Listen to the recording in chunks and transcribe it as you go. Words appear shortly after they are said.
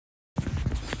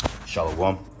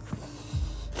Shalom.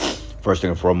 First thing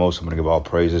and foremost, I'm going to give all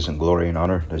praises and glory and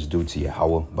honor that's due to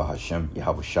Yahweh, Bahashem,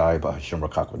 Yahweh Shai, Bahashem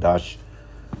Rakakwadash.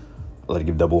 I'd like to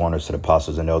give double honors to the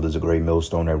apostles and elders of Great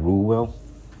Millstone that rule well.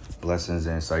 Blessings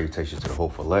and salutations to the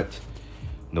hopeful elect.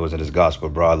 Those in this gospel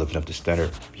abroad, lifting up the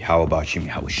standard, Yahweh, Bahashem,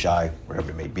 Yahweh Shai,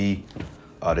 wherever it may be.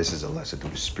 This is a lesson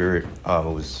through the spirit.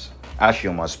 It was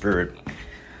actually on my spirit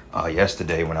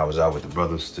yesterday when I was out with the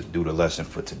brothers to do the lesson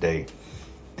for today.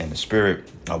 In the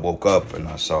spirit, I woke up and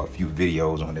I saw a few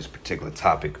videos on this particular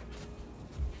topic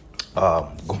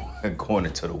going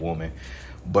into the woman.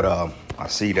 But I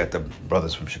see that the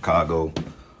brothers from Chicago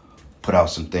put out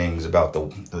some things about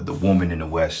the woman in the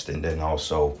West. And then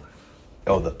also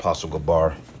Elder Apostle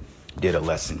Gabar did a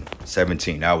lesson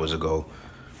 17 hours ago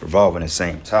revolving the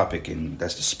same topic. And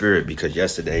that's the spirit, because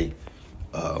yesterday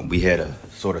we had a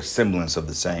sort of semblance of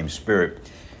the same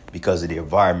spirit because of the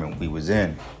environment we was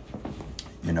in.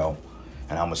 You know,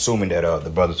 and I'm assuming that the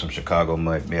brothers from Chicago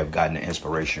may have gotten the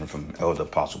inspiration from Elder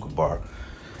Apostle Gabar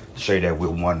to say that we're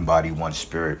one body, one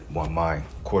spirit, one mind,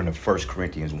 according to 1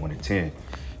 Corinthians 1:10.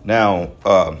 Now,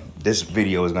 this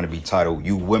video is going to be titled,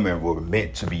 "You Women Were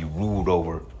Meant to Be Ruled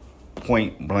Over,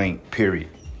 Point Blank, Period."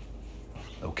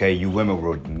 Okay, you women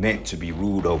were meant to be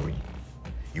ruled over.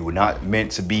 You were not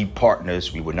meant to be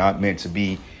partners. We were not meant to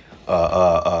be,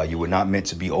 you were not meant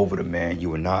to be over the man.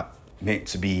 You were not meant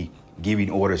to be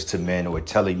giving orders to men or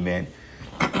telling men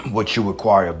what you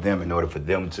require of them in order for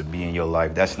them to be in your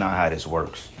life. That's not how this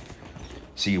works.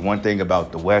 See, one thing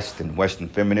about the West and Western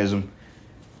feminism,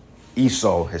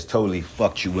 Esau has totally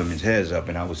fucked you women's heads up.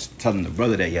 And I was telling the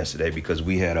brother that yesterday because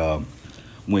we had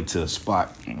went to a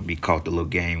spot and we caught the little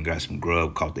game, got some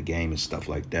grub, caught the game and stuff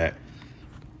like that.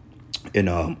 And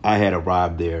I had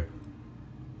arrived there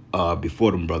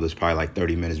before them brothers, probably like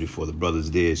 30 minutes before the brothers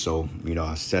did. So, you know,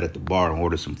 I sat at the bar and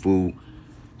ordered some food,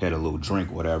 had a little drink,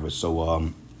 whatever.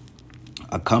 So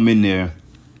I come in there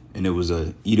and there was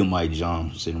a Edomite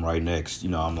John sitting right next. You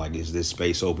know, I'm like, is this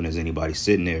space open? Is anybody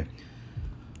sitting there?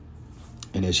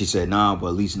 And then she said, nah, but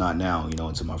at least not now, you know,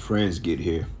 until my friends get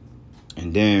here.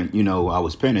 And then, you know, I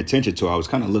was paying attention to her. I was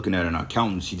kind of looking at an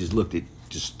accountant. She just looked at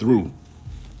just through.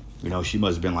 You know, she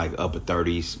must have been like upper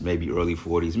 30s, maybe early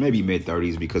 40s, maybe mid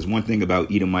 30s, because one thing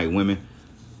about Edomite women,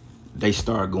 they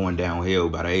start going downhill.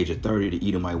 By the age of 30, the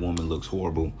Edomite woman looks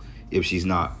horrible if she's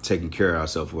not taking care of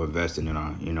herself or investing in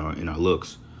our, you know, in our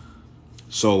looks.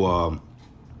 So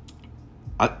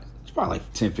it's probably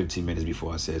like 10, 15 minutes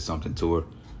before I said something to her.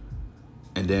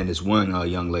 And then this one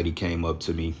young lady came up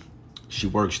to me. She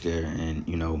works there, and,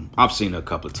 you know, I've seen her a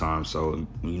couple of times. So,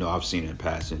 you know, I've seen her in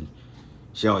passing.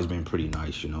 She always been pretty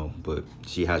nice, you know, but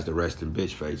she has the resting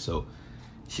bitch face. So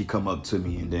she come up to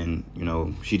me, and then, you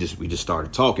know, we just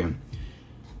started talking.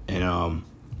 And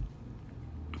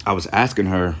I was asking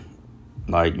her,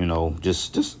 like, you know,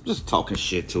 just talking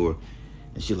shit to her.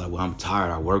 And she's like, well, I'm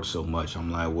tired. I work so much. I'm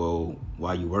like, well,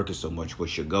 why you working so much?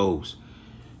 What's your goals?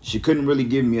 She couldn't really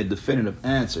give me a definitive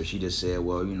answer. She just said,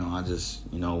 well, you know, I just,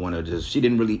 you know, want to just, she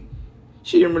didn't really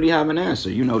have an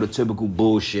answer. You know, the typical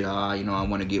bullshit. You know, I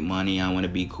want to get money. I want to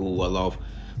be cool, well off.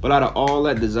 But out of all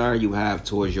that desire you have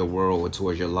towards your world or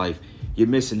towards your life, you're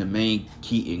missing the main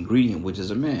key ingredient, which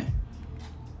is a man.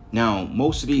 Now,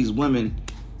 most of these women,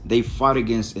 they fight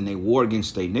against and they war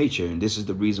against their nature. And this is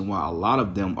the reason why a lot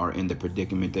of them are in the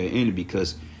predicament they're in.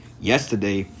 Because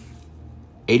yesterday,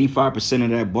 85% of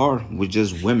that bar was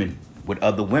just women with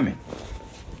other women.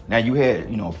 Now, you had,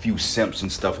 you know, a few simps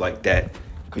and stuff like that.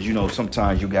 Because, you know,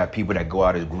 sometimes you got people that go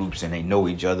out as groups and they know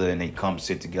each other and they come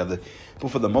sit together.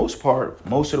 But for the most part,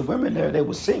 most of the women there, they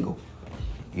were single,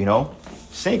 you know,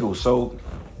 single. So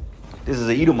this is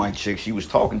a Edomite chick. She was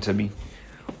talking to me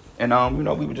and, you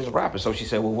know, we were just rapping. So she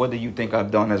said, well, what do you think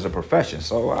I've done as a profession?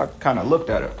 So I kind of looked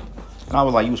at her and I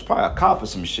was like, you was probably a cop or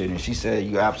some shit. And she said,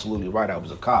 you're absolutely right. I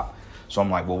was a cop. So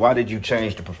I'm like, well, why did you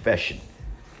change the profession?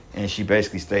 And she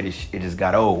basically stated it just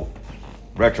got old.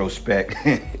 Retrospect.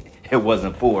 It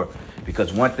wasn't for her.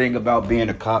 Because one thing about being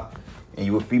a cop and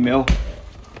you a female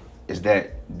is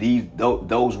that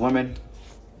those women,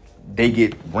 they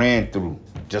get ran through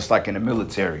just like in the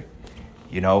military.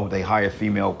 You know, they hire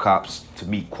female cops to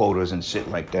meet quotas and shit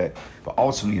like that. But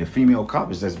ultimately, the female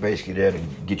cop is just basically there to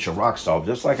get your rocks off,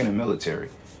 just like in the military.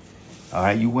 All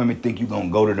right, you women think you're going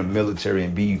to go to the military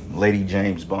and be Lady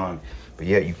James Bond, but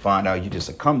yet you find out you're just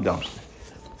a cum dumpster.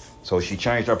 So she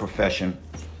changed her profession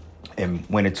and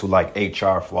went into like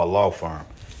HR for a law firm.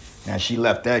 Now she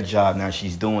left that job. Now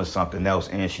she's doing something else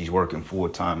and she's working full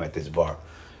time at this bar.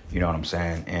 You know what I'm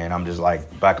saying? And I'm just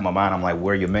like, back in my mind, I'm like,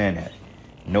 where your man at?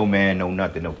 No man, no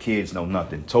nothing, no kids, no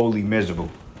nothing. Totally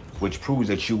miserable, which proves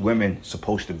that you women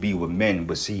supposed to be with men.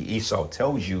 But see, Esau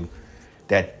tells you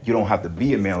that you don't have to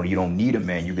be a man, or you don't need a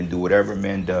man. You can do whatever a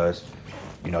man does.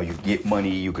 You know, you get money,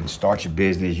 you can start your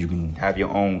business, you can have your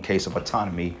own case of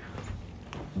autonomy.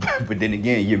 But then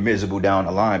again, you're miserable down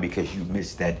the line because you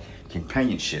miss that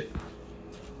companionship.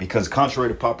 Because contrary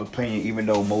to popular opinion, even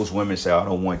though most women say, I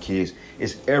don't want kids,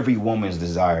 it's every woman's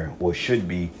desire, or should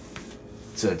be,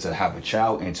 to have a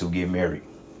child and to get married.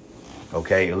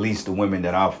 Okay, at least the women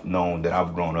that I've known, that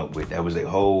I've grown up with, that was their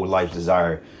whole life's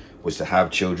desire, was to have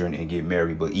children and get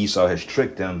married. But Esau has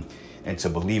tricked them into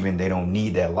believing they don't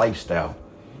need that lifestyle.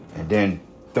 And then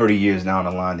 30 years down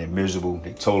the line, they're miserable.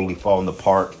 They totally falling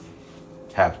apart,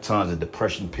 have tons of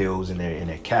depression pills in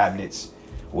their cabinets.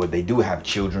 Or they do have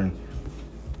children,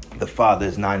 the father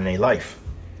is not in their life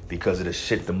because of the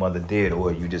shit the mother did,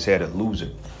 or you just had a loser,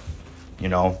 you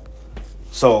know?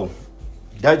 So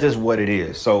that's just what it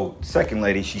is. So second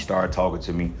lady, she started talking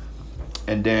to me.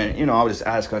 And then, you know, I would just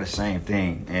ask her the same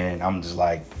thing. And I'm just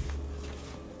like,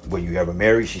 were you ever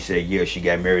married? She said, yeah, she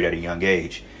got married at a young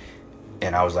age.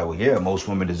 And I was like, well, yeah, most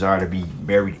women desire to be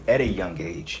married at a young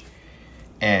age.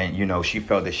 And, you know, she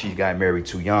felt that she got married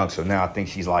too young. So now I think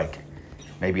she's like,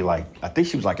 maybe like, I think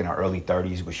she was like in her early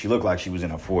 30s, but she looked like she was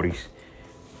in her 40s,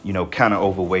 you know, kind of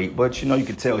overweight. But, you know, you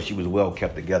could tell she was well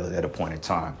kept together at a point in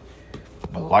time.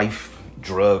 But life,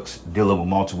 drugs, dealing with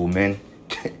multiple men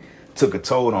took a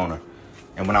toll on her.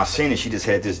 And when I seen it, she just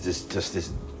had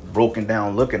this broken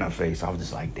down look in her face. I was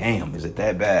just like, damn, is it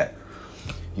that bad?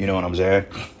 You know what I'm saying?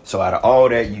 So out of all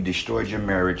that, you destroyed your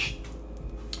marriage.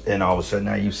 And all of a sudden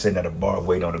now you sitting at a bar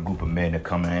waiting on a group of men to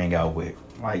come and hang out with.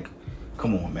 Like,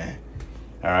 come on, man.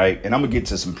 All right. And I'm going to get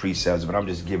to some precepts, but I'm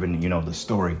just giving, you know, the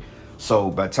story. So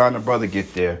by the time the brother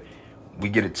get there, we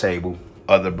get a table.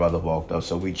 Other brother walked up.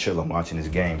 So we chilling watching this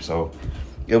game. So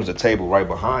it was a table right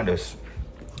behind us.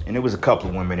 And there was a couple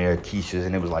of women there, Keisha's,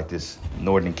 and it was like this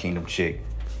Northern Kingdom chick.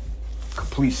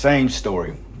 Complete same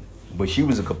story. But she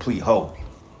was a complete hoe.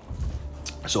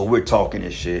 So we're talking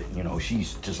this shit. You know,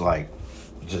 she's just like,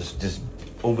 just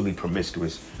overly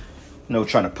promiscuous. You know,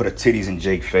 trying to put her titties in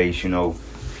Jake's face, you know.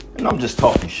 And I'm just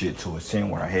talking shit to her,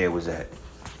 seeing where her head was at.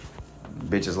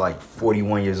 Bitch is like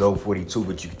 41 years old, 42,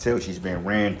 but you can tell she's been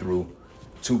ran through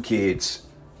 2 kids.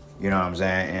 You know what I'm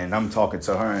saying? And I'm talking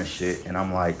to her and shit. And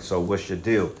I'm like, so what's your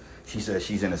deal? She said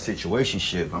she's in a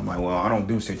situationship. I'm like, well, I don't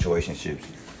do situationships.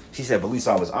 She said, but at least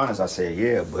I was honest. I said,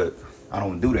 yeah, but I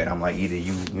don't do that. I'm like, either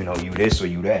you know, you this or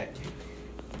you that.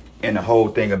 And the whole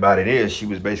thing about it is, she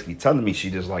was basically telling me she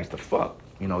just likes to fuck.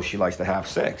 You know, she likes to have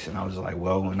sex. And I was like,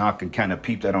 well, and I can kind of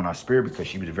peep that on her spirit because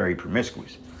she was very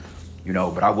promiscuous. You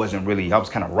know, but I was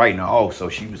kind of writing her off. So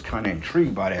she was kind of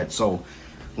intrigued by that. So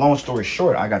long story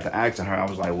short, I got to asking her, I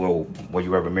was like, well, were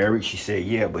you ever married? She said,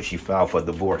 yeah, but she filed for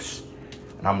divorce.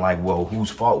 And I'm like, well, whose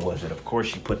fault was it? Of course,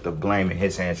 she put the blame in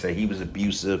his hand, said he was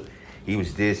abusive. He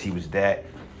was this, he was that.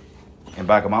 In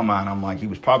back of my mind, I'm like, he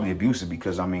was probably abusive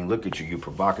because, I mean, look at you, you're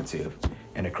provocative.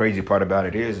 And the crazy part about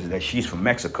it is that she's from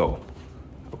Mexico.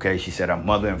 Okay, she said her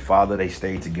mother and father, they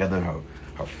stayed together.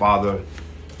 Her father,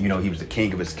 you know, he was the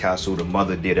king of his castle. The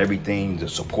mother did everything to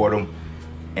support him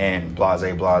and blase,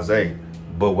 blase.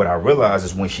 But what I realized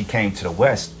is when she came to the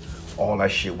West, all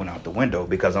that shit went out the window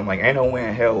because I'm like, ain't no way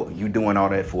in hell you doing all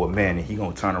that for a man and he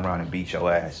gonna turn around and beat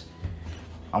your ass.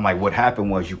 I'm like, what happened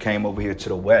was you came over here to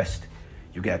the West,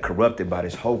 you got corrupted by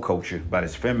this whole culture, by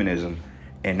this feminism,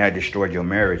 and that destroyed your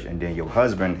marriage. And then your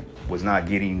husband was not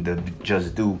getting the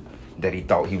just due that he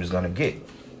thought he was gonna get.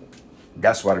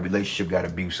 That's why the relationship got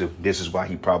abusive. This is why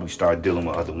he probably started dealing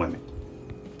with other women.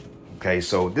 Okay,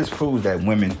 so this proves that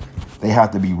women, they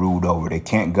have to be ruled over. They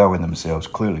can't govern themselves,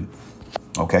 clearly.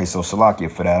 Okay, so Salakia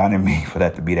for that. I didn't mean for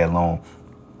that to be that long.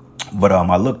 But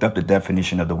I looked up the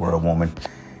definition of the word woman,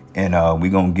 and we're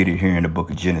going to get it here in the book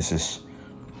of Genesis,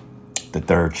 the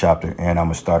 3rd chapter. And I'm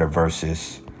going to start at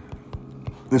verses.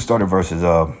 Let's start at verses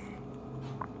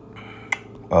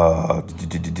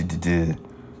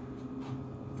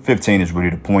 15 is really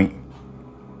the point.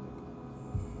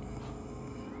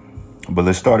 But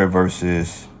let's start at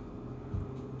verses.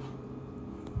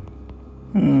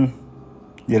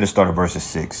 Yeah, let's start at verses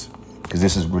 6, because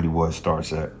this is really where it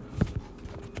starts at.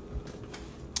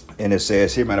 And it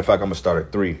says here, matter of fact, I'm going to start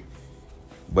at 3.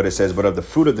 But it says, but of the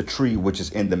fruit of the tree which is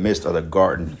in the midst of the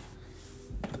garden,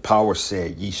 the power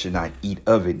said, ye should not eat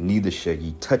of it, neither shall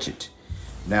ye touch it.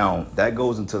 Now, that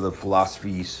goes into the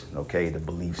philosophies, okay, the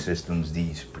belief systems,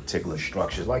 these particular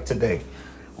structures. Like today,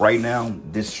 right now,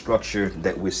 this structure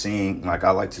that we're seeing, like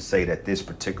I like to say that this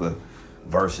particular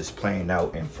verse is playing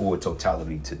out in full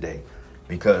totality today.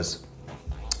 Because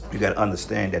you got to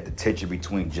understand that the tension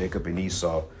between Jacob and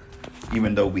Esau,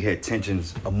 even though we had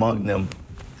tensions among them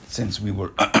since we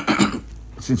were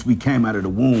since we came out of the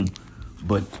womb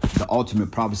But the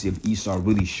ultimate prophecy of Esau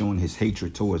really showing his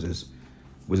hatred towards us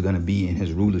was going to be in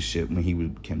his rulership when he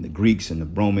became the Greeks and the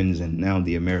Romans and now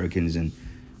the Americans and,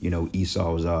 you know,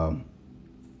 Esau's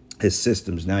his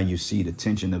systems. Now you see the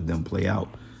tension of them play out.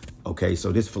 Okay,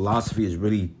 so this philosophy is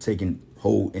really taking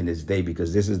hold in this day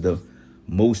because this is the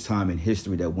most time in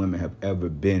history that women have ever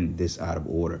been this out of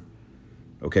order.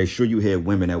 Okay, sure, you had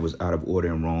women that was out of order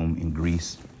in Rome, in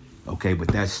Greece. Okay, but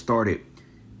that started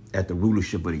at the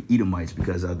rulership of the Edomites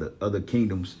because of the other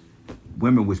kingdoms.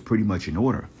 Women was pretty much in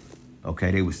order.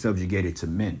 Okay, they were subjugated to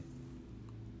men.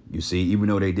 You see, even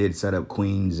though they did set up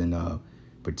queens and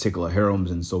particular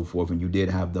harems and so forth, and you did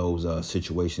have those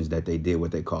situations that they did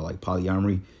what they call like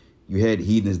polyamory. You had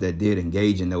heathens that did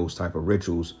engage in those type of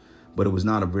rituals, but it was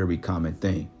not a very common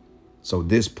thing. So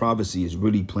this prophecy is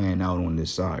really playing out on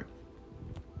this side.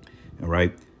 All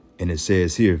right. And it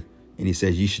says here, and he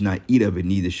says, ye should not eat of it,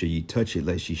 neither should ye touch it,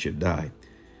 lest ye should die.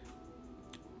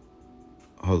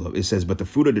 Hold up. It says, but the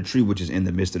fruit of the tree which is in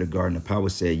the midst of the garden, the power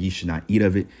said, ye should not eat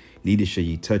of it, neither should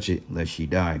ye touch it, lest ye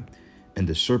die. And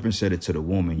the serpent said it to the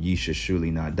woman, ye should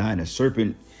surely not die. And the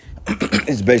serpent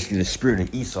is basically the spirit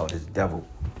of Esau, this devil.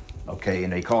 Okay,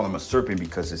 and they call him a serpent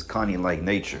because it's cunning-like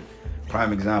nature.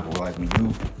 Prime example, like when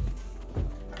you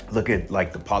look at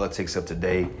like the politics of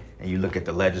today, and you look at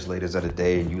the legislators of the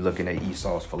day, and you looking at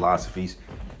Esau's philosophies,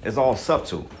 it's all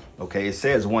subtle. Okay, it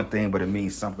says one thing, but it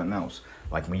means something else.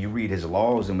 Like when you read his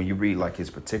laws and when you read like his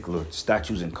particular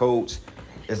statutes and codes,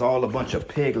 it's all a bunch of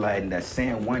pig Latin that's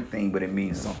saying one thing, but it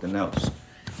means something else.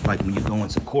 Like when you go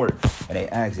into court and they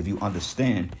ask if you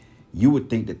understand, you would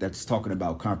think that that's talking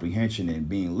about comprehension and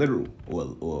being literal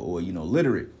or you know,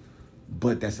 literate.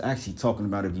 But that's actually talking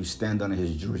about if you stand under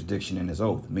his jurisdiction and his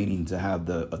oath, meaning to have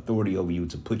the authority over you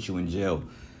to put you in jail.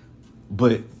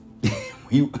 But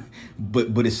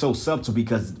but it's so subtle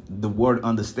because the word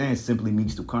understand simply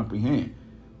means to comprehend.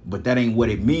 But that ain't what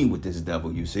it means with this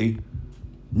devil, you see.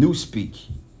 New speak.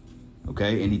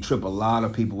 Okay, and he tripped a lot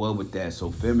of people up with that.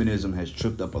 So feminism has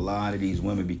tripped up a lot of these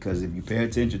women because if you pay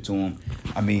attention to them,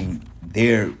 I mean,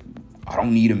 I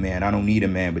don't need a man. I don't need a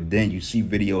man. But then you see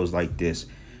videos like this.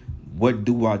 What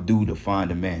do I do to find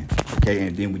a man? Okay,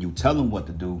 and then when you tell them what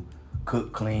to do,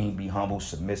 cook, clean, be humble,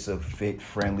 submissive, fit,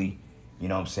 friendly, you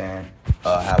know what I'm saying?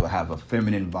 Have a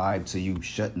feminine vibe to you,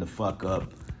 shutting the fuck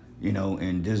up, you know,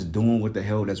 and just doing what the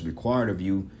hell that's required of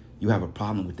you. You have a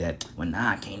problem with that. Well,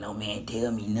 nah, can't no man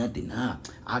tell me nothing. Nah,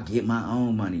 I get my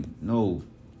own money. No,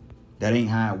 that ain't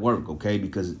how it work, okay?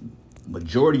 Because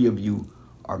majority of you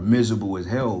are miserable as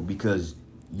hell because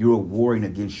you're warring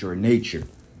against your nature.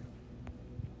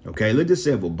 Okay, let's just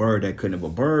say if a bird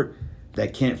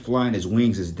that can't fly and his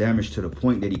wings is damaged to the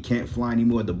point that he can't fly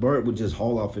anymore, the bird would just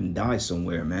haul off and die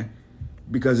somewhere, man.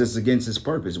 Because it's against his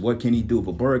purpose. What can he do? If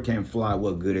a bird can't fly,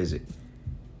 what good is it?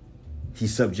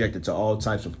 He's subjected to all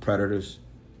types of predators.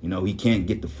 You know, he can't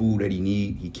get the food that he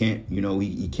needs. He can't, you know,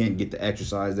 he can't get the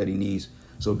exercise that he needs.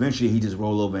 So eventually he just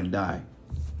roll over and die.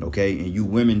 Okay, and you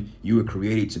women, you were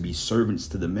created to be servants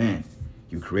to the man.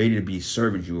 You were created to be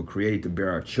servants. You were created to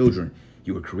bear our children.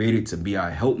 You were created to be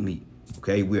our helpmeet.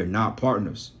 Okay, we're not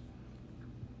partners.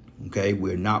 Okay,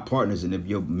 we're not partners. And if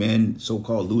your man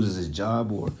so-called loses his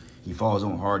job or he falls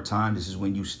on hard time, this is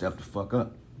when you step the fuck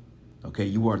up. Okay,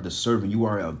 you are the servant. You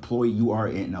are an employee. You are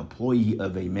an employee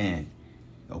of a man.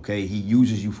 Okay, he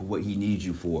uses you for what he needs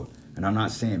you for. And I'm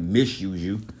not saying misuse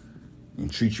you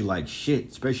and treat you like shit,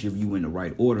 especially if you in the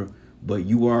right order. But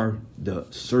you are the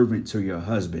servant to your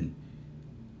husband.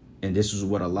 And this is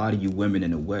what a lot of you women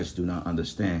in the West do not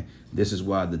understand. This is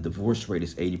why the divorce rate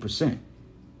is 80%.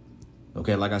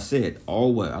 Okay, like I said,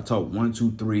 I talked 1,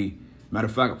 2, 3. Matter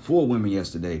of fact, 4 women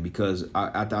yesterday because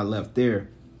after I left there,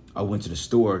 I went to the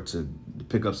store to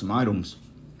pick up some items.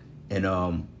 And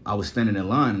I was standing in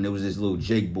line and there was this little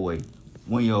Jake boy,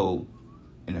 1-year-old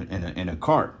in a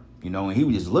cart, you know, and he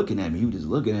was just looking at me.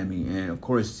 And of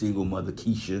course, single mother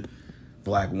Keisha,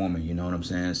 black woman, you know what I'm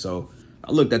saying? So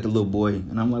I looked at the little boy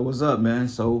and I'm like, what's up, man?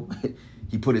 So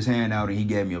he put his hand out and he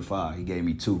gave me a 5. He gave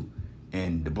me 2.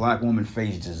 And the black woman's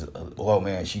face just, oh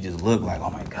man, she just looked like, oh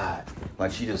my God.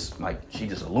 Like she just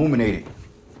illuminated.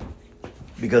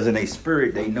 Because in their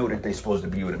spirit, they know that they're supposed to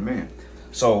be with a man.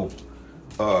 So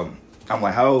I'm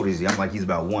like, how old is he? I'm like, he's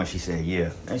about 1. She said, yeah.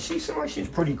 And she seemed like she was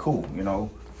pretty cool, you know.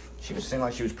 She seemed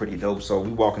like she was pretty dope. So we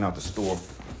walking out the store.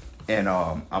 And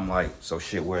I'm like, so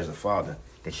shit, where's the father?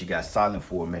 Then she got silent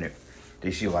for a minute.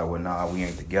 Then she was like, well, nah, we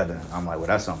ain't together. I'm like, well,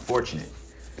 that's unfortunate.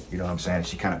 You know what I'm saying?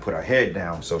 She kind of put her head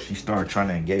down. So she started trying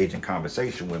to engage in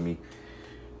conversation with me,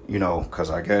 you know,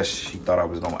 because I guess she thought I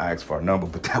was going to ask for a number,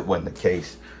 but that wasn't the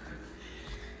case.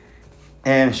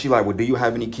 And she like, well, do you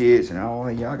have any kids? And I'm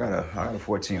like, yeah, I got a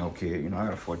 14-year-old kid. I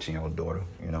got a 14-year-old daughter.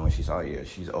 And she's like, yeah,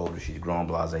 she's older, she's grown,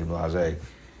 blase, blase.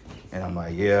 And I'm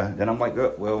like, yeah. Then I'm like,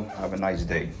 oh, well, have a nice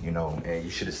day, And you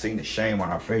should have seen the shame on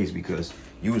her face, because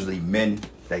usually men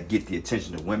that get the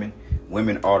attention of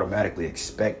women automatically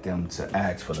expect them to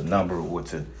ask for the number or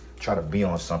to try to be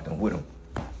on something with them.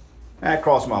 And that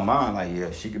crossed my mind, like, yeah,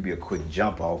 she could be a quick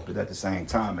jump off, but at the same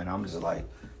time, and I'm just like,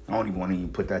 I don't even want to even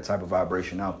put that type of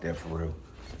vibration out there for real.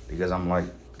 Because I'm like,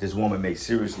 this woman may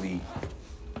seriously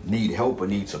need help or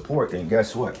need support, then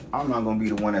guess what? I'm not going to be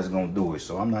the one that's going to do it.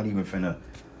 So I'm not even finna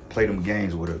play them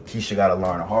games with her. Keisha got to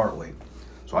learn the hard way.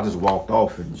 So I just walked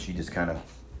off, and she just kind of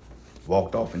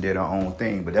walked off and did her own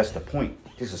thing. But that's the point.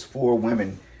 This is 4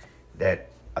 women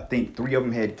that I think 3 of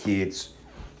them had kids.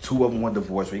 2 of them were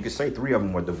divorced. Well, you could say 3 of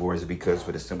them were divorced, because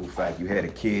for the simple fact you had a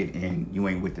kid and you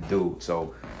ain't with the dude.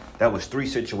 So that was 3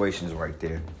 situations right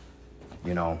there.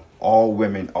 All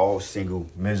women, all single,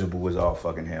 miserable as all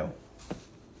fucking hell.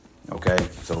 Okay,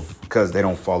 so because they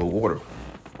don't follow order.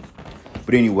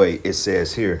 But anyway, it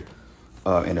says here,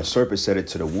 and the serpent said it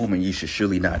to the woman, ye should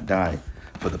surely not die.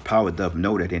 For the power doth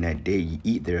know that in that day ye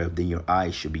eat thereof, then your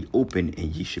eyes should be open,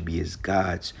 and ye should be as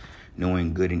gods,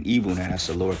 knowing good and evil. Now that's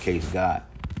a lowercase god.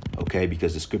 Okay,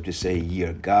 because the scriptures say ye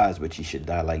are gods, but ye should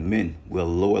die like men. We're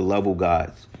lower level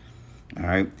gods. All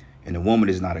right. And the woman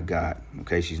is not a god.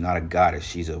 Okay, she's not a goddess.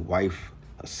 She's a wife,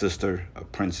 a sister, a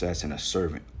princess, and a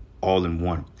servant, all in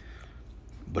one.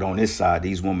 But on this side,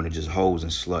 these women are just hoes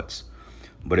and sluts.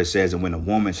 But it says, and when a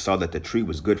woman saw that the tree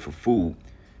was good for food,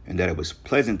 and that it was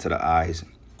pleasant to the eyes,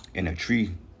 and a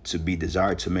tree to be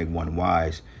desired to make one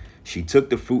wise, she took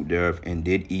the fruit thereof and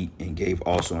did eat, and gave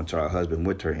also unto her husband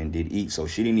with her and did eat. So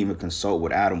she didn't even consult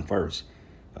with Adam first.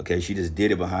 Okay, she just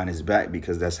did it behind his back,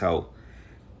 because that's how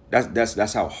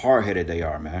hard-headed they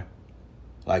are, man.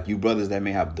 Like, you brothers that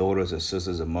may have daughters or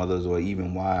sisters or mothers or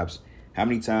even wives, how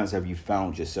many times have you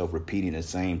found yourself repeating the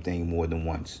same thing more than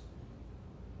once?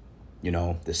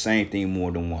 The same thing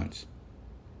more than once.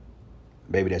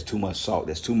 Baby, that's too much salt.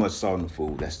 That's too much salt in the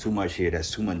food. That's too much here.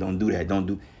 That's too much. Don't do that. Don't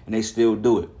do. And they still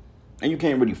do it. And you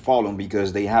can't really fault them,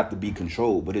 because they have to be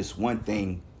controlled. But it's one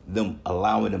thing, them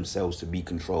allowing themselves to be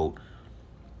controlled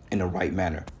in the right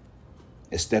manner,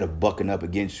 instead of bucking up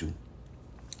against you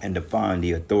and defying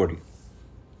the authority.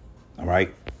 All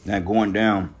right. Now going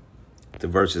down to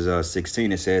verses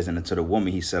 16, it says, and unto the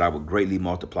woman he said, I will greatly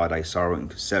multiply thy sorrow and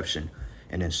conception,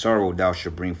 and in sorrow thou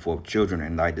shalt bring forth children,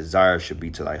 and thy desire shall be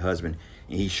to thy husband,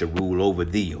 and he shall rule over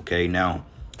thee. Okay, now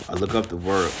I look up the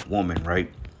word woman,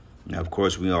 right? Now, of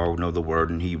course, we all know the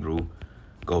word in Hebrew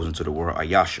goes into the word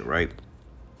ayasha, right?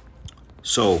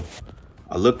 So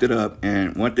I looked it up,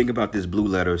 and one thing about this blue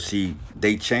letter, see,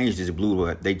 they changed this blue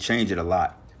letter. They changed it a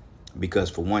lot, because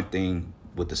for one thing,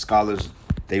 with the scholars,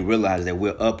 they realized that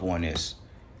we're up on this.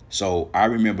 So I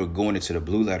remember going into the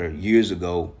blue letter years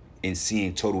ago and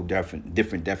seeing total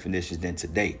different definitions than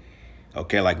today.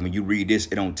 Okay, like when you read this,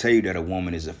 it don't tell you that a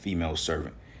woman is a female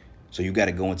servant. So you got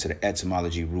to go into the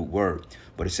etymology root word.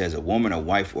 But it says a woman, a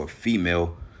wife, or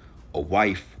female, a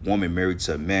wife, woman married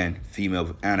to a man, female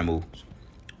of animals.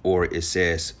 Or it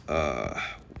says,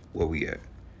 where we at?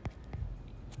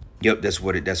 Yep, that's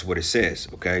what it says.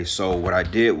 Okay, so what I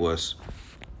did was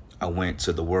I went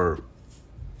to the word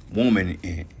woman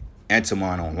in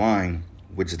Entomon online,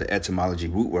 which is the etymology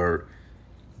root word,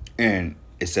 and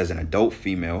it says an adult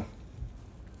female,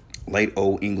 late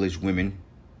old English women,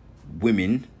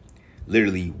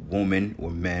 literally woman or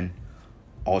men,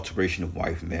 alteration of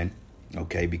wife, men.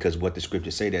 Okay, because what the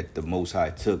scriptures say, that the Most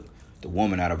High took the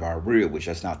woman out of our rib, which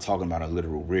that's not talking about a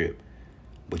literal rib,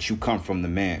 but you come from the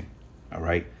man. All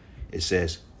right, it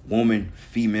says woman,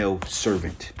 female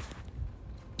servant.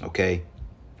 Okay,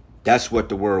 that's what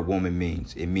the word woman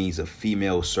means. It means a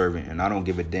female servant. And I don't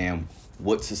give a damn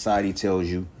what society tells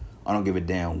you. I don't give a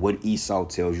damn what Esau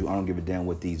tells you. I don't give a damn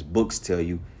what these books tell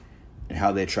you, and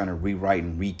how they're trying to rewrite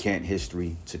and recant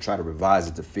history to try to revise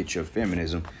it to fit your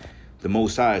feminism. The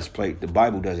Most High is played. The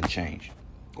Bible doesn't change,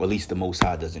 or at least the Most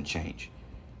High doesn't change.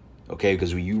 Okay,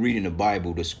 because when you read in the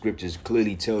Bible, the scriptures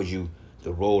clearly tells you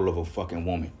the role of a fucking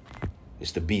woman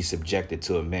is to be subjected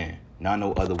to a man, not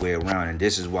no other way around. And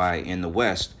this is why in the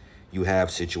West you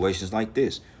have situations like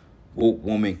this. Woke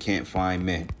woman can't find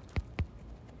men.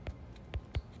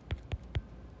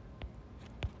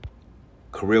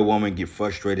 Career women get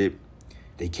frustrated.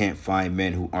 They can't find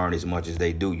men who earn as much as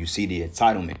they do. You see the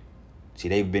entitlement. See,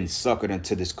 they've been suckered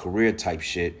into this career type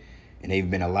shit, and they've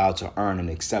been allowed to earn an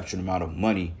exceptional amount of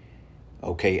money,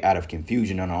 okay, out of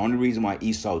confusion. And the only reason why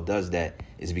Esau does that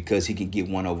is because he can get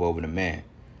one over the man.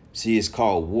 See, it's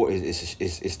called war.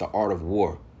 It's the art of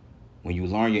war. When you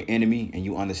learn your enemy and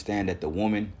you understand that the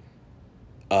woman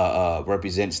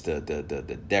represents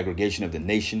the degradation of the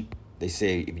nation, they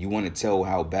say if you want to tell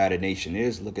how bad a nation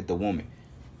is, look at the woman.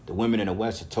 The women in the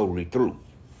West are totally through.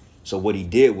 So what he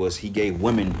did was he gave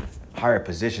women higher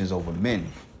positions over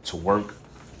men to work,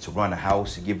 to run a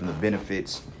house, to give them the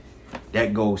benefits.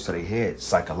 That goes to their head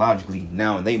psychologically.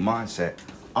 Now in their mindset,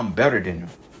 I'm better than them.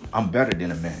 I'm better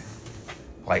than a man.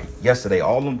 Like yesterday,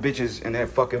 all them bitches in that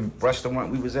fucking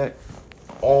restaurant we was at,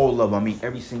 all of them, I mean,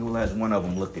 every single last one of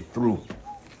them looked it through.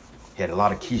 He had a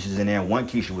lot of Keishas in there. One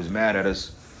Keisha was mad at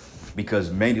us because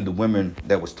mainly the women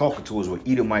that was talking to us were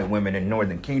Edomite women and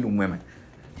Northern Kingdom women.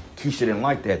 Keisha didn't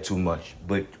like that too much,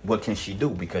 but what can she do?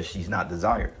 Because she's not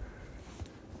desired.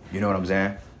 You know what I'm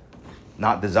saying?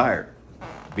 Not desired.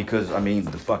 Because, I mean,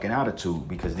 the fucking attitude.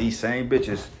 Because these same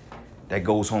bitches that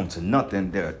goes home to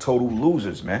nothing, they're total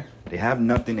losers, man. They have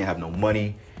nothing. They have no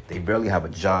money. They barely have a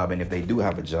job. And if they do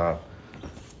have a job,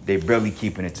 they barely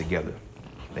keeping it together.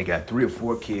 They got 3 or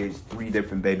 4 kids, 3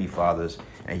 different baby fathers,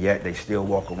 and yet they still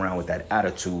walk around with that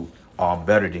attitude, oh, I'm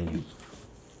better than you.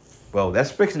 Well,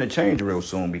 that's fixing to change real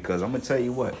soon, because I'm going to tell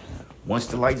you what, once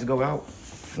the lights go out,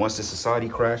 once the society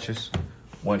crashes,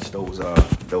 once those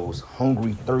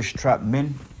hungry, thirst-trapped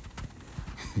men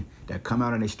that come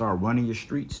out and they start running your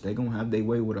streets, they're going to have their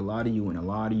way with a lot of you, and a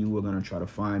lot of you are going to try to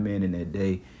find men in that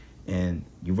day, and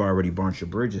you've already burnt your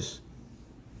bridges.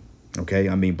 Okay,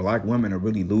 I mean, black women are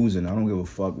really losing. I don't give a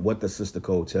fuck what the sister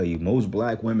code tell you. Most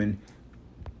black women,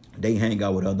 they hang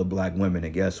out with other black women,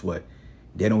 and guess what?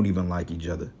 They don't even like each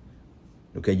other.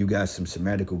 Okay, you got some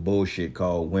semantical bullshit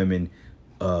called women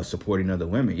supporting other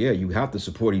women. Yeah, you have to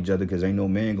support each other because ain't no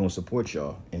man gonna support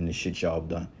y'all in the shit y'all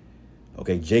done.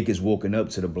 Okay, Jake is woken up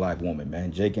to the black woman,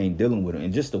 man. Jake ain't dealing with her.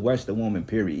 And just the Western woman,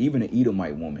 period. Even the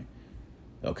Edomite woman.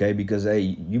 Okay, because, hey,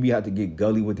 you be have to get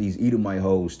gully with these Edomite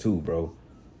hoes too, bro.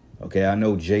 Okay, I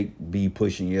know Jake be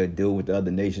pushing you, deal with the other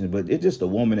nations, but it's just a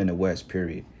woman in the West,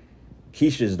 period.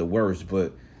 Keisha's the worst,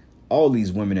 but all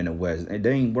these women in the West,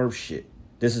 they ain't worth shit.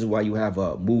 This is why you have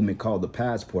a movement called the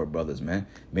Passport Brothers, man.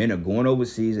 Men are going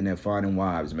overseas and they're finding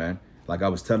wives, man. Like I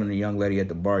was telling the young lady at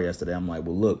the bar yesterday, I'm like,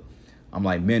 well, look, I'm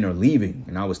like, men are leaving.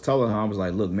 And I was telling her, I was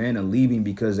like, look, men are leaving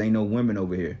because ain't no women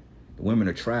over here. The women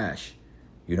are trash.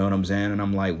 You know what I'm saying? And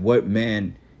I'm like, what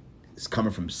man is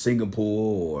coming from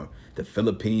Singapore or the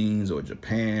Philippines or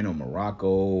Japan or Morocco,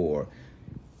 or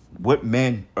what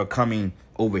men are coming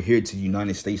over here to the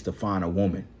United States to find a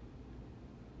woman?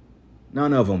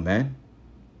 None of them, man.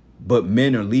 But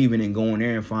men are leaving and going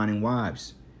there and finding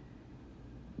wives.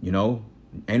 You know,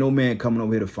 ain't no man coming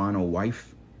over here to find a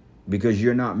wife because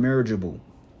you're not marriageable.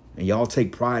 And y'all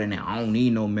take pride in that. I don't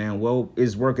need no man. Well,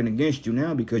 it's working against you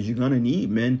now because you're going to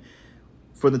need men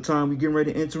for the time we're getting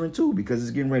ready to enter into, because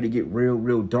it's getting ready to get real,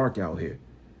 real dark out here.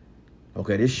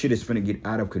 Okay, this shit is finna get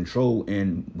out of control,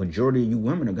 and majority of you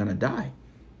women are gonna die.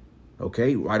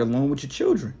 Okay, right along with your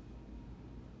children.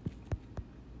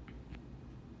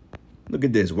 Look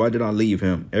at this. Why did I leave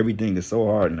him? Everything is so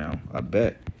hard now, I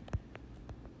bet.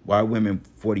 Why women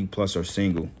 40 plus are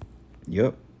single?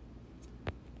 Yep.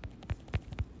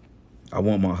 I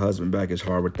want my husband back. It's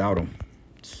hard without him.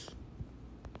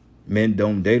 Men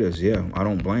don't date us. Yeah, I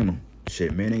don't blame them.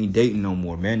 Shit, men ain't dating no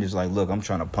more. Men just like, look, I'm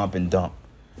trying to pump and dump.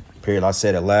 Period. I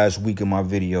said it last week in my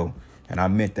video, and I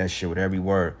meant that shit with every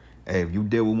word. Hey, if you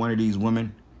deal with one of these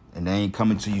women and they ain't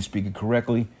coming to you speaking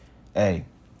correctly, hey,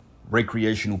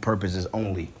 recreational purposes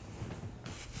only.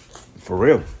 For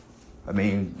real. I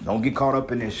mean, don't get caught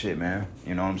up in this shit, man.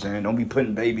 You know what I'm saying? Don't be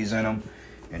putting babies in them,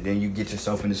 and then you get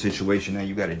yourself in a situation that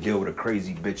you got to deal with a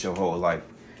crazy bitch your whole life.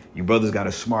 You brothers got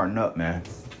to smarten up, man.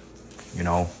 You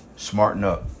know, smarten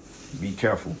up. Be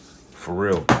careful. For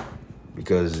real.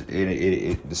 Because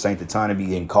this ain't the time to be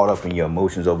getting caught up in your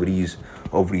emotions over these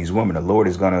women. The Lord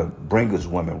is gonna bring us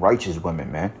women, righteous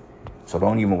women, man. So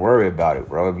don't even worry about it,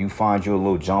 bro. If you find you a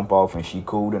little jump off and she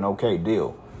cool, then okay,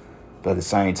 deal. But at the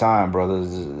same time,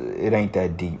 brothers, it ain't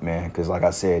that deep, man. Because like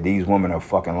I said, these women are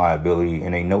fucking liability,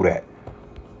 and they know that.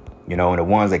 You know, and the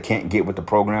ones that can't get with the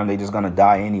program, they just gonna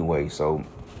die anyway. So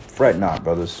fret not,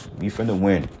 brothers. We finna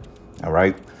win, all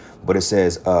right? But it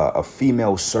says a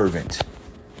female servant.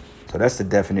 So that's the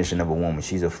definition of a woman.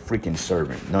 She's a freaking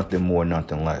servant. Nothing more,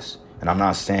 nothing less. And I'm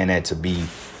not saying that to be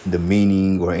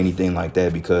demeaning or anything like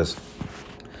that, because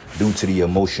due to the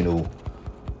emotional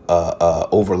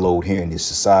overload here in this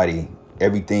society,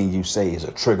 everything you say is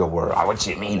a trigger word. Oh, what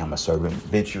you mean I'm a servant?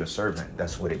 Bitch, you're a servant.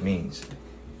 That's what it means.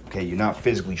 Okay, you're not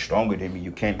physically stronger than me.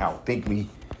 You can't outthink me.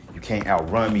 You can't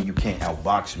outrun me. You can't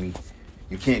outbox me.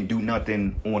 You can't do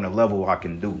nothing on a level I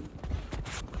can do.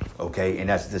 Okay, and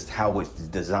that's just how it's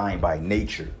designed by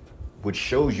nature, which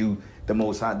shows you the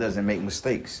Most High doesn't make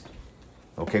mistakes.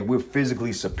 Okay, we're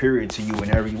physically superior to you in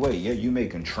every way. Yeah, you may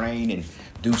can train and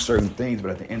do certain things,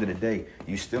 but at the end of the day,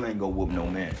 you still ain't gonna whoop no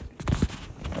man.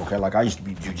 Okay, like I used to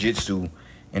be jujitsu,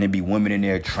 and it'd be women in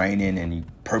there training and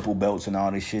purple belts and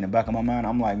all this shit. In the back of my mind,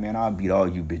 I'm like, man, I'll beat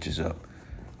all you bitches up.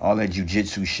 All that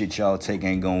jujitsu shit y'all take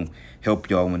ain't gonna help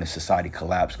y'all when the society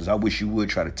collapse. Because I wish you would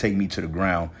try to take me to the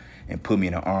ground and put me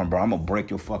in an arm, bro. I'm gonna break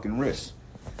your fucking wrist.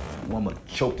 I'm gonna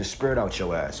choke the spirit out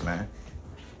your ass, man.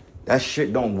 That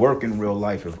shit don't work in real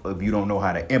life if you don't know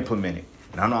how to implement it.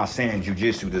 And I'm not saying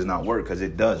jujitsu does not work, because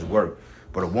it does work.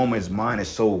 But a woman's mind is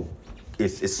so,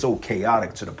 it's so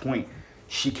chaotic to the point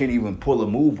she can't even pull a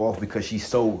move off because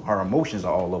her emotions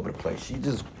are all over the place.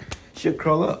 She'll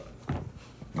curl up.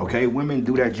 Okay, women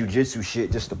do that jujitsu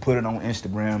shit just to put it on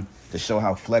Instagram to show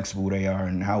how flexible they are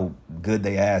and how good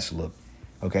they ass look.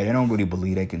 Okay, they don't really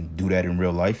believe they can do that in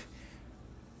real life.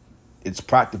 It's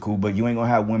practical, but you ain't gonna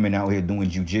have women out here doing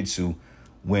jujitsu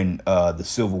when the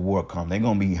Civil War comes. They're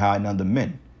gonna be hiding under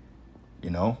men, you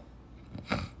know?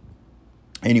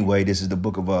 Anyway, this is the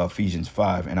book of Ephesians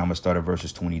 5, and I'm gonna start at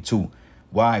verses 22.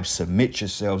 Wives, submit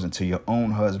yourselves unto your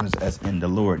own husbands as in the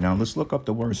Lord. Now, let's look up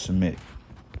the word submit.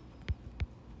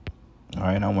 All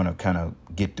right, I want to kind of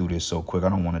get through this so quick. I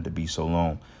don't want it to be so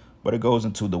long. But it goes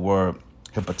into the word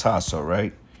hypotasso,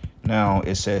 right? Now,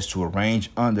 it says to arrange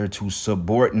under, to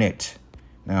subordinate.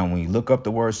 Now, when you look up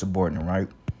the word subordinate, right?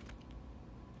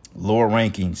 Lower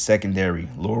ranking, secondary,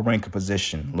 lower ranking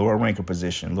position, lower ranking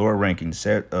position, lower ranking,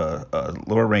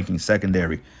 lower ranking,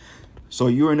 secondary. So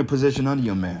you're in a position under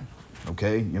your man,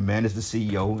 okay? Your man is the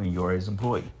CEO and you're his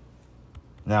employee.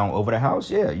 Now, over the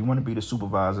house, yeah, you want to be the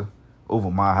supervisor over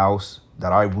my house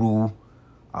that I rule.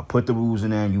 I put the rules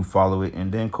in there and you follow it,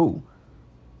 and then cool.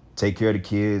 Take care of the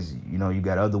kids. You know, you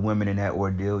got other women in that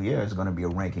ordeal. Yeah, it's going to be a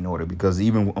ranking order, because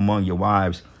even among your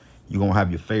wives, you're going to have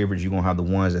your favorites. You're going to have the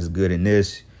ones that's good in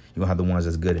this. You're going to have the ones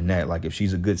that's good in that. Like if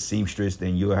she's a good seamstress,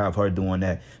 then you'll have her doing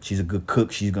that. She's a good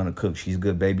cook. She's going to cook. She's a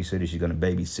good babysitter. She's going to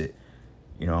babysit.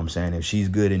 You know what I'm saying? If she's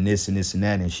good in this and this and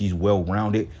that, and she's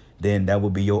well-rounded, then that will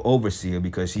be your overseer,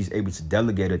 because she's able to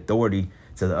delegate authority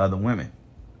to the other women.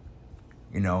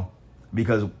 You know,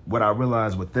 because what I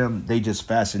realized with them, they just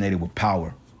fascinated with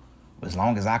power. As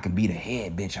long as I can be the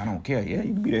head, bitch, I don't care. Yeah,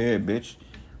 you can be the head, bitch.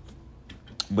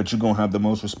 But you're going to have the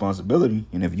most responsibility.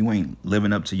 And if you ain't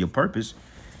living up to your purpose,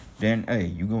 then, hey,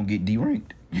 you're going to get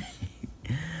deranked.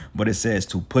 But it says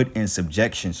to put in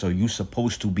subjection. So you're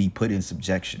supposed to be put in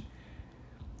subjection.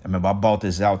 I remember I bought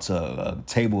this out to a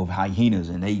table of hyenas,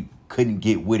 and they couldn't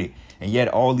get with it. And yet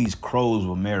all these crows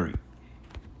were married.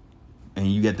 And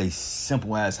you got these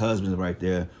simple ass husbands right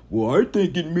there. Well, I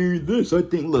think it means this. I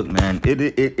think, look, man,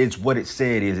 it's what it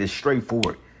said is. It's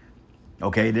straightforward.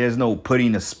 Okay, there's no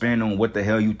putting a spin on what the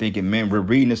hell you think it meant. We're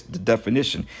reading the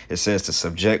definition. It says to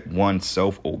subject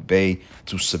oneself, obey,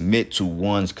 to submit to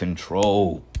one's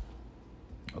control.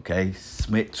 Okay,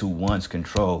 submit to one's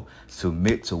control.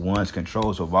 Submit to one's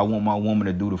control. So if I want my woman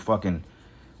to do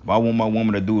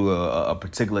a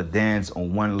particular dance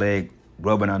on one leg,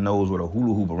 rubbing her nose with a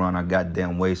hula hoop around her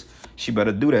goddamn waist, she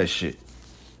better do that shit.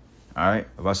 All right?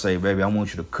 If I say, baby, I want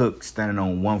you to cook standing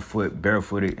on one foot,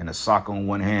 barefooted, and a sock on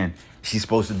one hand, she's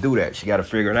supposed to do that. She got to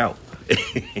figure it out.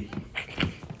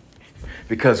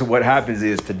 Because what happens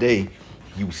is today,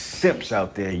 you simps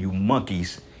out there, you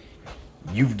monkeys,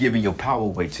 you've given your power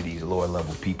away to these lower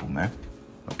level people, man.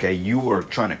 Okay? You are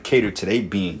trying to cater to their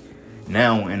being.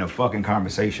 Now, in a fucking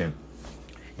conversation,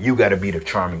 you got to be the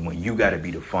charming one. You got to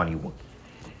be the funny one.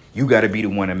 You got to be the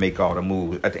one to make all the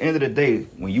moves. At the end of the day,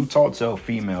 when you talk to a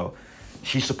female,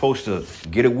 she's supposed to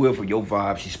get a whiff of your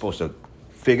vibe. She's supposed to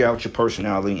figure out your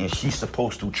personality, and she's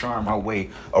supposed to charm her way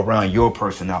around your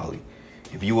personality.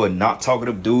 If you are not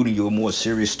talkative dude and you're a more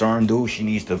serious, stern dude, she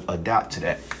needs to adapt to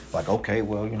that. Like, okay,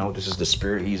 well, you know, this is the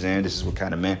spirit he's in. This is what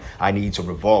kind of man I need to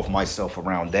revolve myself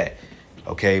around that.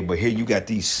 Okay, but here you got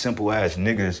these simple ass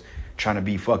niggas trying to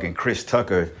be fucking Chris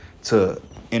Tucker to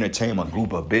entertain a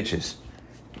group of bitches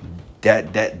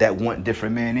that want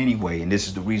different men anyway. And this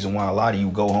is the reason why a lot of you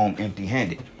go home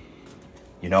empty-handed.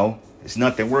 You know, it's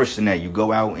nothing worse than that. You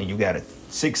go out and you got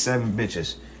 6, 7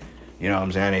 bitches. You know what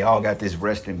I'm saying? They all got this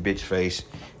resting bitch face.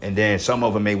 And then some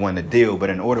of them may want to deal.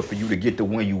 But in order for you to get the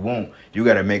one you want, you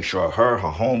got to make sure her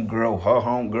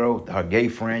homegirl, her gay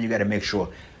friend, you got to make sure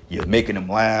you're making them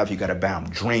laugh. You got to buy them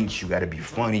drinks. You got to be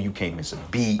funny. You can't miss a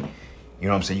beat. You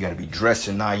know what I'm saying? You got to be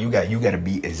dressing now. You got to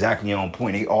be exactly on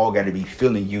point. They all got to be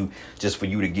feeling you just for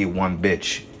you to get one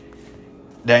bitch.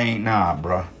 That ain't, nah,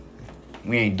 bro.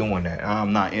 We ain't doing that.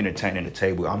 I'm not entertaining the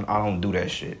table. I don't do that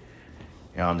shit.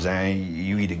 You know what I'm saying?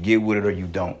 You either get with it or you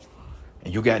don't.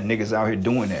 And you got niggas out here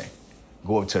doing that.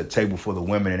 go up to a table for the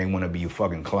women and they want to be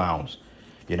fucking clowns.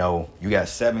 You know, you got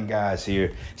 7 guys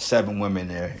here, 7 women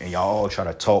there, and y'all all try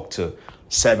to talk to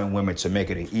 7 women to make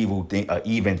it an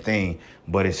even thing.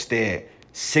 But instead,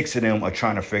 6 of them are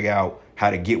trying to figure out how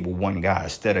to get with one guy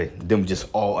instead of them just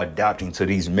all adapting to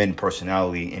these men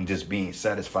personality and just being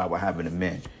satisfied with having the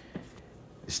men.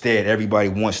 Instead, everybody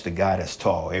wants the guy that's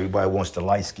tall. Everybody wants the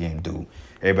light-skinned dude.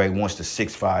 Everybody wants the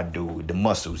 6'5" dude, the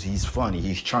muscles. He's funny.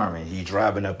 He's charming. He's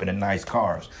driving up in the nice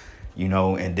cars, you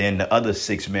know. And then the other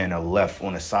 6 men are left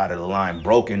on the side of the line,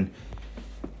 broken,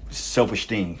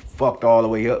 self-esteem, fucked all the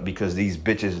way up because these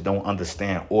bitches don't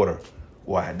understand order.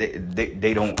 Why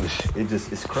they don't?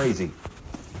 It's crazy.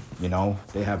 You know,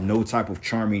 they have no type of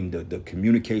charming. The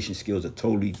communication skills are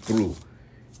totally through.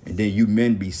 And then you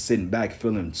men be sitting back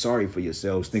feeling sorry for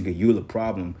yourselves, thinking you're the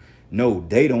problem. No,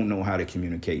 they don't know how to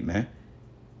communicate, man.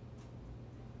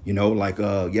 You know, like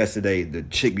yesterday, the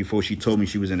chick, before she told me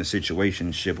she was in a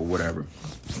situationship or whatever.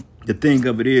 The thing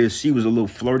of it is, she was a little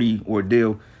flirty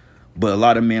ordeal, but a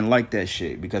lot of men like that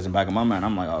shit because in the back of my mind,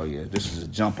 I'm like, oh yeah, this is a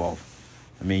jump off.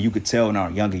 I mean, you could tell in our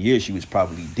younger years she was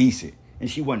probably decent. And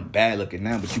she wasn't bad looking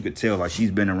now, but you could tell like she's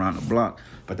been around the block.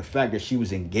 But the fact that she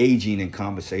was engaging in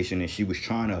conversation and she was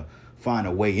trying to find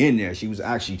a way in there, she was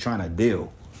actually trying to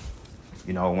deal.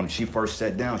 You know, when she first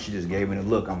sat down, she just gave me a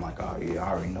look. I'm like, oh yeah,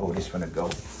 I already know where this finna go.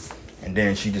 And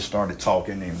then she just started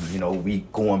talking and, you know, we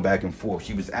going back and forth.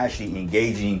 She was actually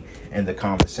engaging in the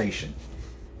conversation.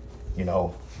 You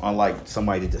know, unlike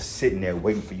somebody just sitting there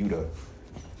waiting for you to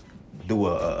do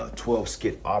a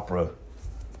 12-skit opera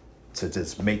to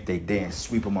just make they dance,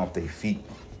 sweep them off their feet,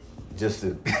 just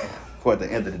to, for at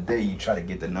the end of the day, you try to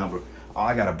get the number. Oh,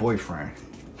 I got a boyfriend.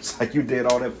 It's like, you did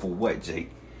all that for what, Jake?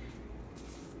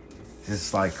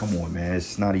 It's like, come on, man.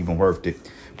 It's not even worth it.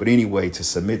 But anyway, to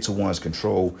submit to one's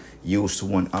control, yields to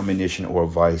one admonition or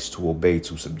advice, to obey,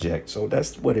 to subject. So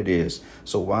that's what it is.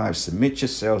 So wives, submit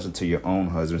yourselves unto your own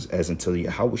husbands as unto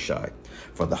Yahushua.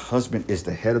 For the husband is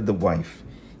the head of the wife,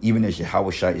 even as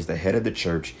Yahushua is the head of the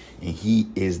church, and he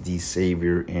is the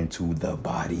savior into the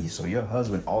body. So your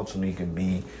husband ultimately can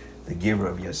be the giver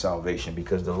of your salvation,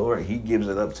 because the Lord, he gives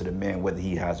it up to the man whether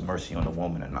he has mercy on the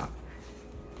woman or not.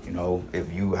 You know,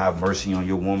 if you have mercy on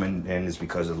your woman, then it's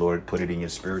because the Lord put it in your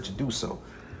spirit to do so.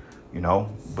 You know,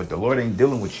 but the Lord ain't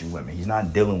dealing with you women. He's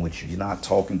not dealing with you. He's not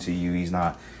talking to you. He's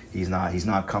not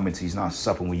coming to, he's not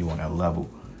supping with you on that level.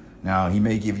 Now, he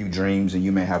may give you dreams and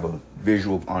you may have a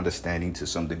visual of understanding to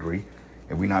some degree,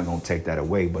 and we're not going to take that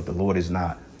away, but the Lord is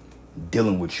not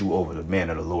dealing with you over the man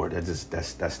of the Lord.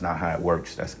 That's not how it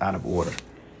works. That's out of order.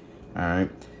 All right.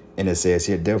 And it says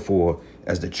here, therefore,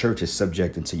 as the church is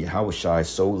subject unto Yahushua,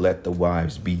 so let the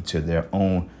wives be to their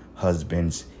own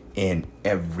husbands in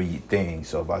everything.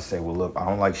 So if I say, well, look, I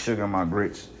don't like sugar in my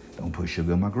grits, don't put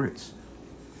sugar in my grits.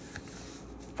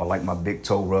 If I like my big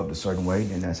toe rubbed a certain way,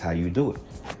 then that's how you do it.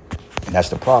 And that's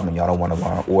the problem. Y'all don't want to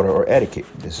learn order or etiquette.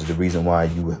 This is the reason why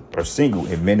you are single.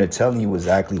 And men are telling you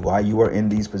exactly why you are in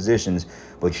these positions,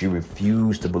 but you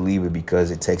refuse to believe it because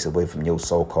it takes away from your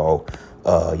so-called,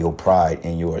 your pride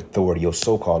and your authority, your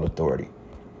so-called authority.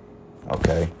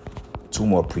 Okay. 2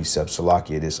 more precepts.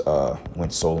 Salakia, this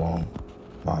went so long.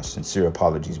 My sincere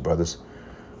apologies, brothers.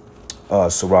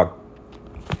 Sirach.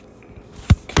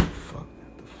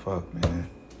 Fuck, man.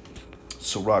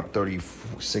 Sirach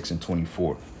 36 and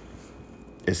 24.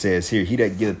 It says here, he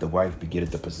that getteth the wife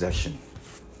begetteth the possession.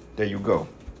 There you go.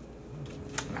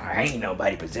 I ain't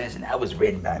nobody possessing. That was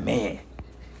written by man.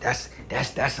 That's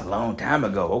a long time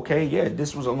ago. Okay, yeah,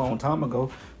 this was a long time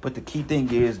ago. But the key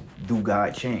thing is, do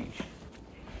God change?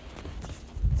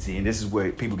 See, and this is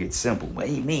where people get simple. What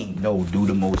do you mean? No, do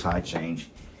the Most High change?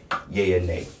 Yea or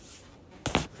nay?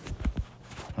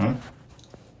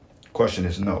 Question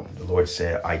is no. The Lord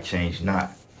said, I change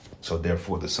not. So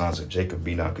therefore the sons of Jacob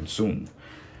be not consumed.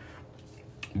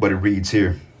 But it reads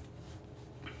here.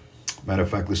 Matter of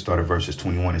fact, let's start at verses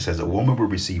 21. It says, a woman will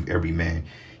receive every man,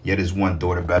 yet is one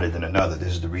daughter better than another.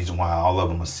 This is the reason why all of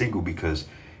them are single, because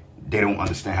they don't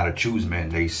understand how to choose men.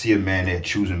 They see a man, they're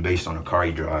choosing based on the car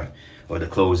he drive, or the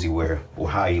clothes he wear, or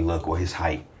how he look, or his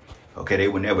height. Okay, they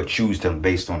would never choose him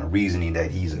based on the reasoning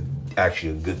that he's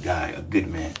actually a good guy, a good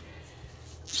man.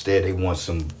 Instead, they want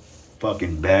some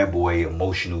fucking bad boy,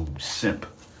 emotional simp.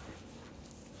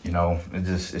 You know,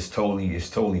 it's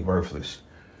totally worthless.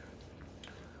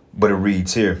 But it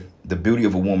reads here, the beauty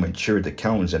of a woman cheereth the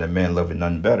countenance, and a man loveth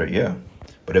none better. Yeah.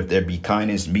 But if there be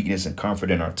kindness, meekness, and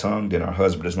comfort in our tongue, then our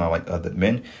husband is not like other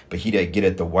men. But he that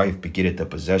getteth the wife begetteth the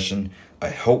possession, a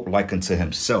hope like unto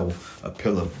himself, a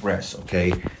pillar of rest.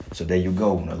 Okay, so there you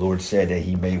go. When the Lord said that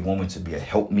he made woman to be a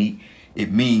helpmeet,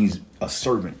 it means a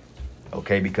servant.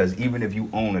 Okay, because even if you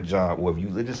own a job, or if you,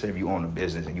 let's just say if you own a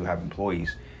business and you have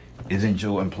employees, isn't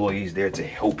your employees there to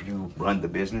help you run the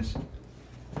business?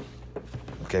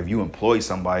 Okay, if you employ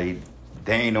somebody,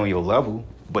 they ain't on your level,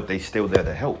 but they still there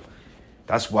to help.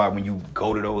 That's why when you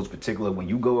go to those particular, when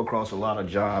you go across a lot of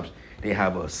jobs, they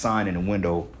have a sign in the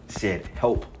window said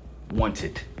help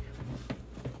wanted.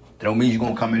 That don't mean you're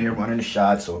gonna come in here running the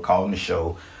shots or calling the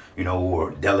show, you know,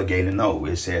 or delegating. No,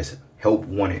 it says help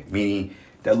wanted, meaning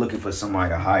they're looking for somebody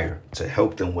to hire to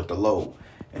help them with the load.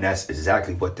 And that's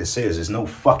exactly what this is. There's no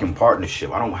fucking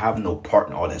partnership. I don't have no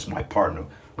partner. Oh, that's my partner.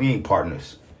 We ain't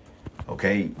partners.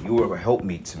 Okay? You are a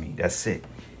helpmeet to me. That's it.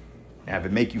 Now, if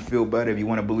it make you feel better, if you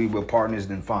want to believe we're partners,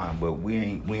 then fine. But we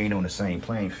ain't on the same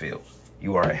playing field.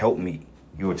 You are a helpmeet.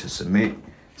 You are to submit,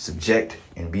 subject,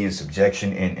 and be in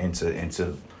subjection and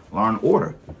to learn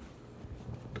order.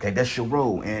 Okay, that's your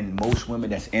role. And most women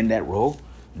that's in that role,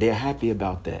 they're happy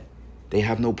about that. They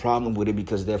have no problem with it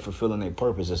because they're fulfilling their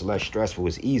purpose. It's less stressful.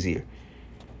 It's easier.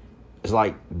 It's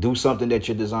like do something that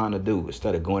you're designed to do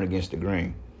instead of going against the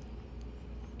grain.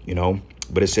 You know,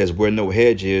 but it says where no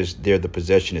hedge is, there the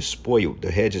possession is spoiled.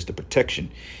 The hedge is the protection.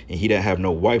 And he that have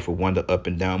no wife will wander up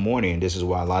and down mourning. And this is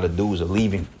why a lot of dudes are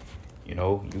leaving. You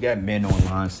know, you got men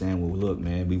online saying, well, look,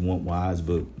 man, we want wives,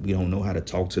 but we don't know how to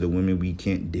talk to the women. We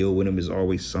can't deal with them. It's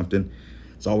always something.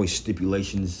 It's always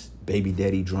stipulations, baby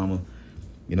daddy drama.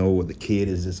 You know, or the kid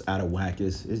is just out of whack.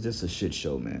 It's just a shit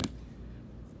show, man.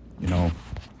 You know,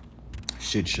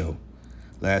 shit show.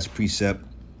 Last precept,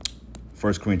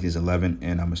 1 Corinthians 11,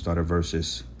 and I'm going to start at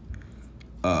verses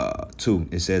 2.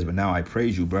 It says, but now I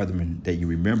praise you, brethren, that you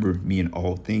remember me in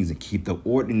all things and keep the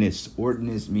ordinance.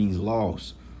 Ordinance means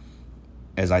laws,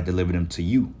 as I delivered them to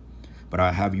you. But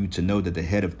I have you to know that the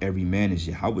head of every man is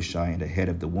Yahushua, and the head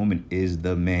of the woman is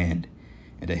the man.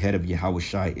 And the head of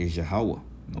Yahushua is Yahweh.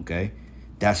 Okay?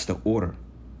 That's the order.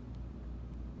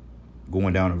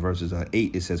 Going down to verses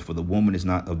 8, it says, for the woman is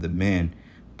not of the man,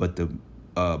 but the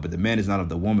man is not of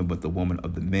the woman, but the woman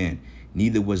of the man.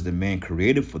 Neither was the man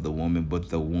created for the woman, but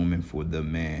the woman for the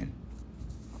man.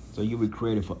 So you were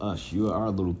created for us. You are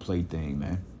our little plaything,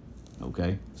 man.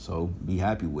 Okay? So be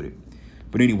happy with it.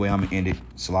 But anyway, I'm going to end it.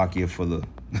 Salakia for the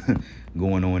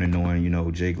going on and on. You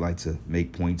know, Jake likes to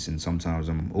make points, and sometimes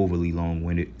I'm overly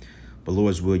long-winded. But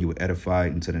Lord's will, you will edify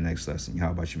until the next lesson.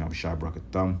 Yahweh Shem Shah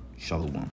Brakatham. Shalom.